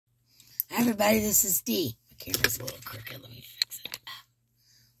Hi everybody, this is Dee. My camera's a little crooked. Let me fix it.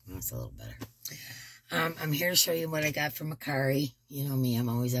 Oh, it's a little better. I'm here to show you what I got from Mercari. You know me, I'm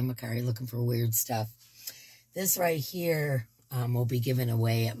always on Mercari looking for weird stuff. This right here will be given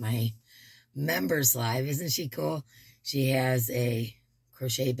away at my members live. Isn't she cool? She has a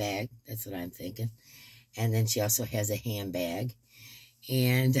crochet bag. That's what I'm thinking. And then she also has a handbag.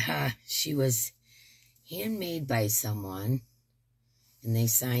 And she was handmade by someone. And they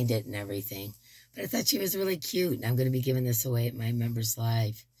signed it and everything. But I thought she was really cute. And I'm going to be giving this away at my members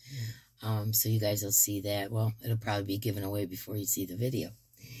live. So you guys will see that. Well, it'll probably be given away before you see the video.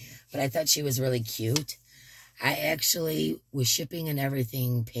 But I thought she was really cute. I actually, with shipping and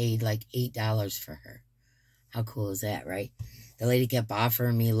everything, paid like $8 for her. How cool is that, right? The lady kept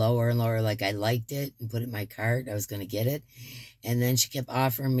offering me lower and lower, like I liked it and put it in my cart. I was going to get it. And then she kept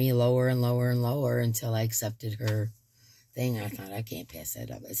offering me lower and lower and lower until I accepted her thing. I thought, I can't pass that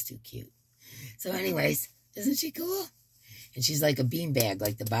up. That's too cute. So anyways, isn't she cool? And she's like a beanbag,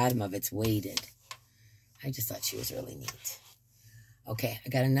 like the bottom of it's weighted. I just thought she was really neat. Okay, I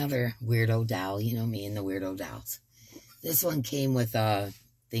got another weirdo doll. You know me and the weirdo dolls. This one came with a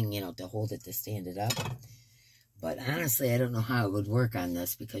thing, you know, to hold it, to stand it up. But honestly, I don't know how it would work on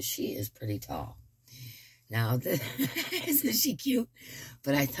this because she is pretty tall. Now, isn't she cute?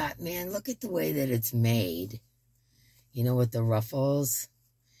 But I thought, man, look at the way that it's made. You know, with the ruffles.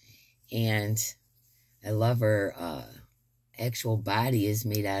 And I love her actual body is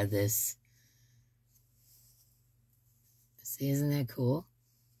made out of this. See, isn't that cool?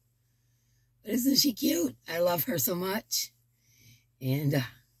 But isn't she cute? I love her so much. And,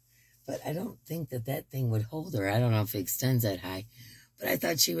 but I don't think that that thing would hold her. I don't know if it extends that high. But I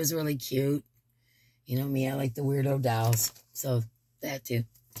thought she was really cute. You know me, I like the weirdo dolls. So, that too.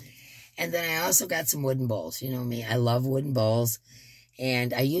 And then I also got some wooden bowls. You know me, I love wooden bowls.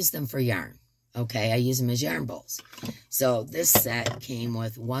 And I use them for yarn. Okay, I use them as yarn bowls. So this set came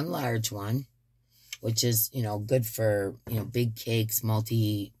with one large one, which is, you know, good for, you know, big cakes,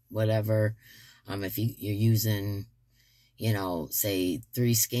 whatever. If you're using, you know, say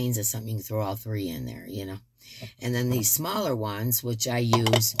 3 skeins of something, you can throw all 3 in there, you know. And then these smaller ones, which I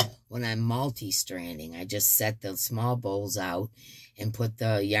use when I'm multi-stranding. I just set the small bowls out and put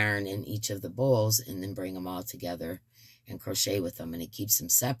the yarn in each of the bowls and then bring them all together and crochet with them, and it keeps them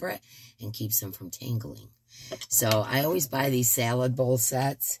separate and keeps them from tangling. So I always buy these salad bowl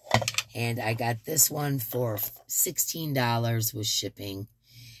sets, and I got this one for $16 with shipping,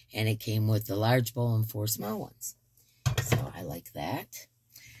 and it came with the large bowl and 4 small ones. So I like that.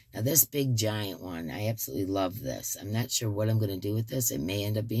 Now this big giant one, I absolutely love this. I'm not sure what I'm going to do with this. It may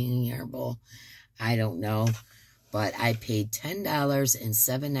end up being a yarn bowl. I don't know. But I paid $10 and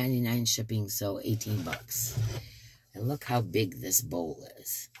 $7.99 shipping, so 18 bucks. And look how big this bowl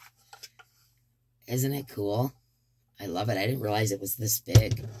is. Isn't it cool? I love it. I didn't realize it was this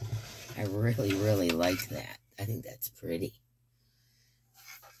big. I really, really like that. I think that's pretty.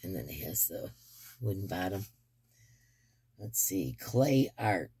 And then it has the wooden bottom. Let's see. Clay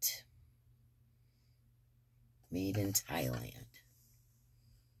art. Made in Thailand.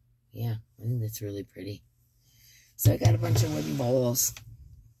 Yeah, I think that's really pretty. So I got a bunch of wooden bowls.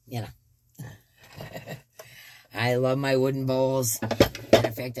 You know. I love my wooden bowls. And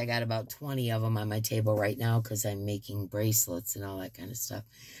in fact, I got about 20 of them on my table right now because I'm making bracelets and all that kind of stuff.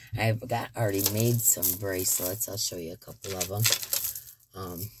 I've already made some bracelets. I'll show you a couple of them.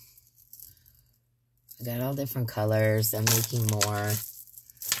 I got all different colors. I'm making more.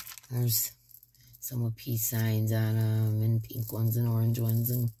 There's some with peace signs on them, and pink ones and orange ones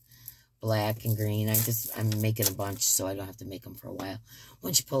and black and green. I'm making a bunch so I don't have to make them for a while.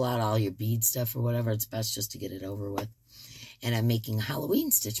 Once you pull out all your bead stuff or whatever, it's best just to get it over with. And I'm making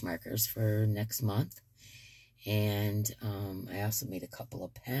Halloween stitch markers for next month. And I also made a couple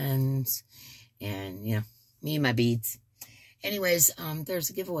of pens. And, you know, me and my beads. Anyways,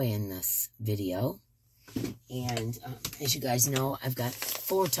 there's a giveaway in this video. And as you guys know, I've got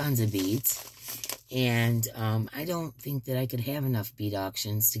 4 tons of beads. And I don't think that I could have enough bead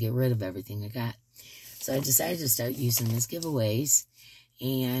auctions to get rid of everything I got. So I decided to start using these giveaways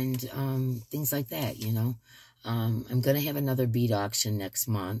and things like that, you know. I'm going to have another bead auction next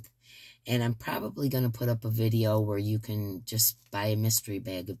month. And I'm probably going to put up a video where you can just buy a mystery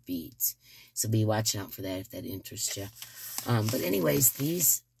bag of beads. So be watching out for that if that interests you. But anyways,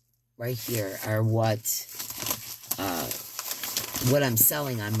 these right here are what I'm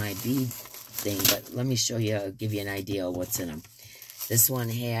selling on my bead thing, but let me show you, give you an idea of what's in them. This one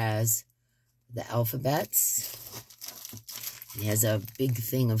has the alphabets. It has a big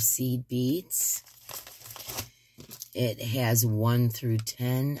thing of seed beads. It has 1 through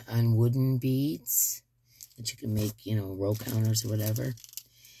 10 on wooden beads that you can make, you know, row counters or whatever.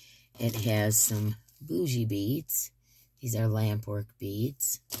 It has some bougie beads. These are lampwork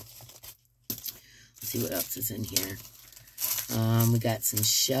beads. Let's see what else is in here. We got some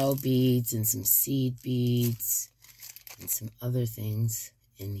shell beads and some seed beads and some other things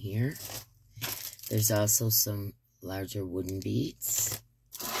in here. There's also some larger wooden beads.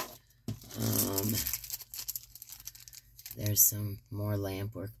 There's some more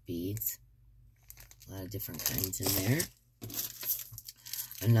lampwork beads. A lot of different kinds in there.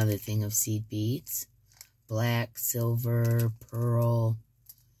 Another thing of seed beads. Black, silver, pearl,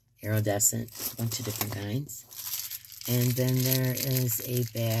 iridescent, a bunch of different kinds. And then there is a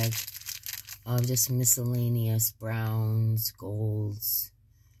bag of just miscellaneous browns, golds,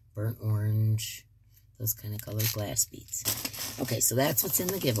 burnt orange, those kind of colored glass beads. Okay, so that's what's in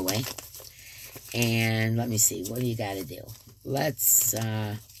the giveaway. And let me see, what do you got to do? Let's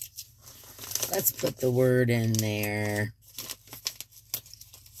put the word in there.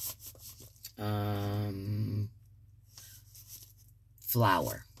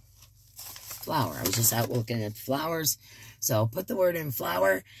 Flower. Flower. I was just out looking at flowers. So put the word in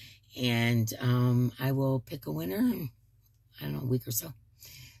flower, and I will pick a winner in, I don't know, a week or so.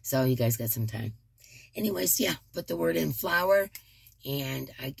 So you guys got some time. Anyways, yeah, put the word in flower, and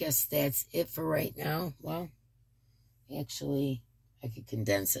I guess that's it for right now. Well, actually, I could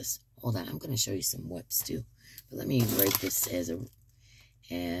condense this. Hold on, I'm going to show you some whips too. But let me write this as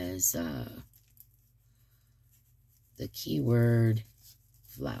the keyword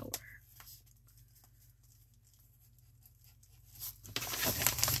flower. Okay,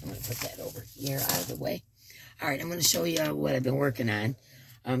 I'm going to put that over here out of the way. All right, I'm going to show you what I've been working on.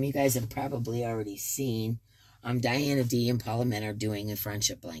 You guys have probably already seen Diana D and Paula Men are doing a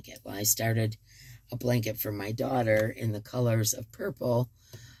friendship blanket. Well, I started a blanket for my daughter in the colors of purple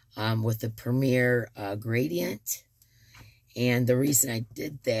with the Premier Gradient. And the reason I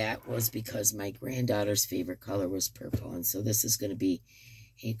did that was because my granddaughter's favorite color was purple. And so this is going to be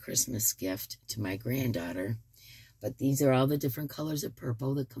a Christmas gift to my granddaughter. But these are all the different colors of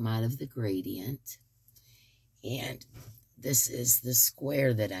purple that come out of the gradient. And this is the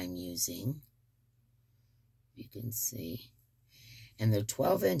square that I'm using. You can see. And they're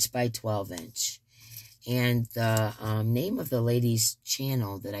 12-inch by 12-inch. And the name of the lady's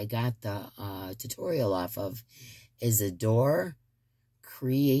channel that I got the tutorial off of is Adore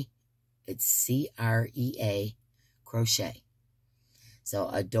Crochet. It's C-R-E-A Crochet. So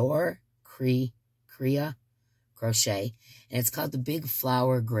Adore Crochet. And it's called the Big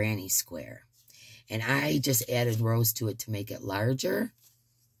Flower Granny Square. And I just added rows to it to make it larger.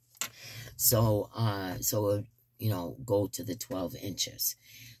 So it, you know, go to the 12 inches.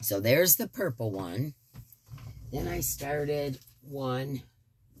 So there's the purple one. Then I started one,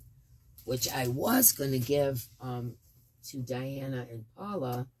 which I was going to give to Diana and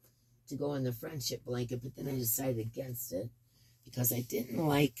Paula to go in the friendship blanket, but then I decided against it because I didn't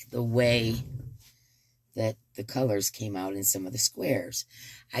like the way that the colors came out in some of the squares.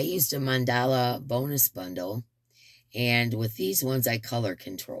 I used a mandala bonus bundle, and with these ones I color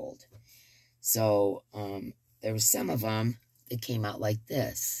controlled. So there were some of them that came out like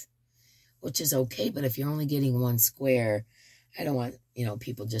this, which is okay, but if you're only getting one square, I don't want, you know,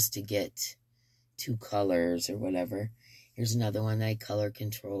 people just to get two colors or whatever. Here's another one that I color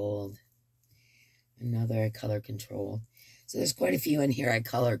controlled. Another I color controlled. So there's quite a few in here I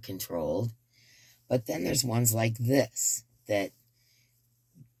color controlled. But then there's ones like this that,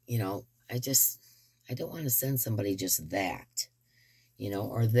 you know, I don't want to send somebody just that, you know,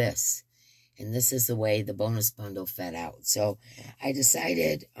 or this. And this is the way the bonus bundle fed out. So I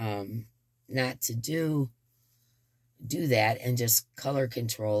decided not to do that and just color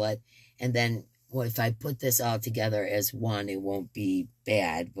control it. And then if I put this all together as one, it won't be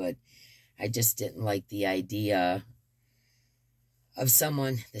bad. But I just didn't like the idea of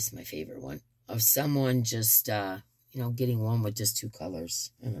someone, this is my favorite one, of someone just, you know, getting one with just two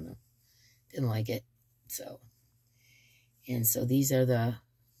colors. I don't know. Didn't like it. So, and so these are the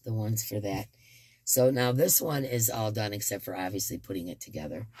ones for that. So now this one is all done except for obviously putting it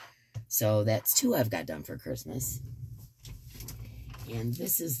together. So that's two I've got done for Christmas. And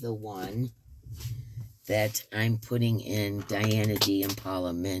this is the one that I'm putting in Diana D and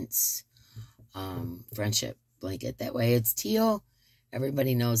Paula Mint's friendship blanket. That way it's teal.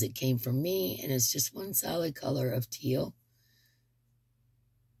 Everybody knows it came from me, and it's just one solid color of teal.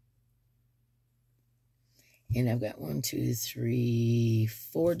 And I've got 1, 2, 3,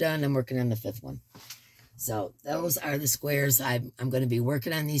 4 done. I'm working on the 5th one. So those are the squares. I'm going to be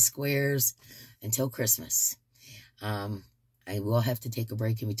working on these squares until Christmas. I will have to take a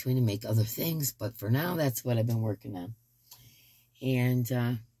break in between and make other things, but for now, that's what I've been working on.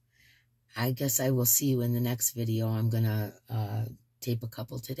 And I guess I will see you in the next video. I'm going to tape a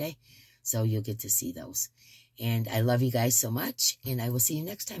couple today, so you'll get to see those. And I love you guys so much, and I will see you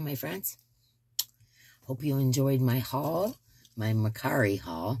next time, my friends. Hope you enjoyed my haul, my Mercari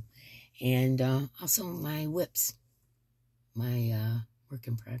haul, and also my whips, my work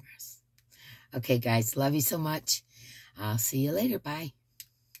in progress. Okay, guys, love you so much. I'll see you later. Bye.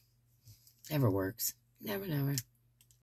 Never works. Never, never.